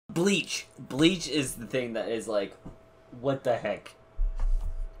Bleach. Bleach is the thing that is like, what the heck?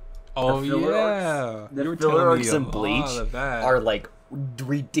 Oh yeah, the filler arcs in Bleach are like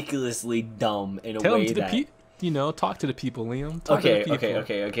ridiculously dumb in a way that. Talk to the people, Liam.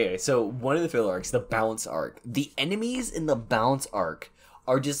 Okay. So one of the filler arcs, the balance arc. The enemies in the balance arc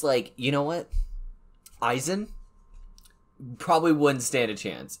are just like, you know what? Aizen probably wouldn't stand a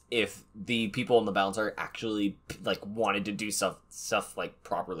chance if the people in the balance arc actually like wanted to do stuff like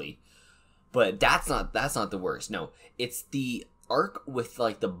properly. But that's not the worst. No, it's the arc with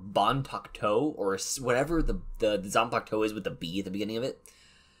like the Bantakto or whatever the Zanpakuto is with the B at the beginning of it,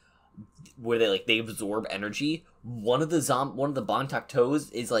 where they absorb energy. One of the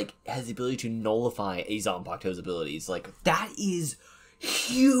Bantaktos is like has the ability to nullify a Zanpakuto's abilities. Like that is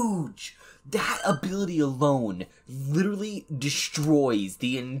huge. That ability alone literally destroys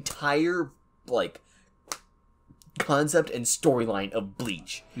the entire like concept and storyline of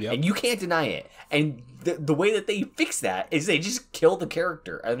Bleach. Yep. And you can't deny it. And the way that they fix that is they just kill the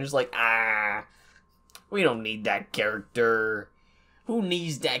character. And they're just like, we don't need that character. Who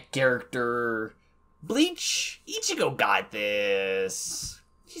needs that character? Bleach, Ichigo got this.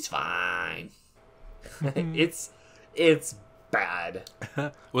 He's fine. It's bad.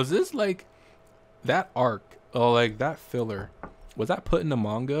 Was this like that arc or like that filler? Was that put in the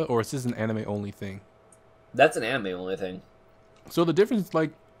manga or is this an anime only thing? That's an anime only thing. So the difference,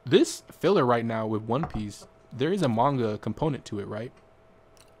 like this filler right now with One Piece, there is a manga component to it, right?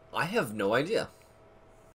 I have no idea.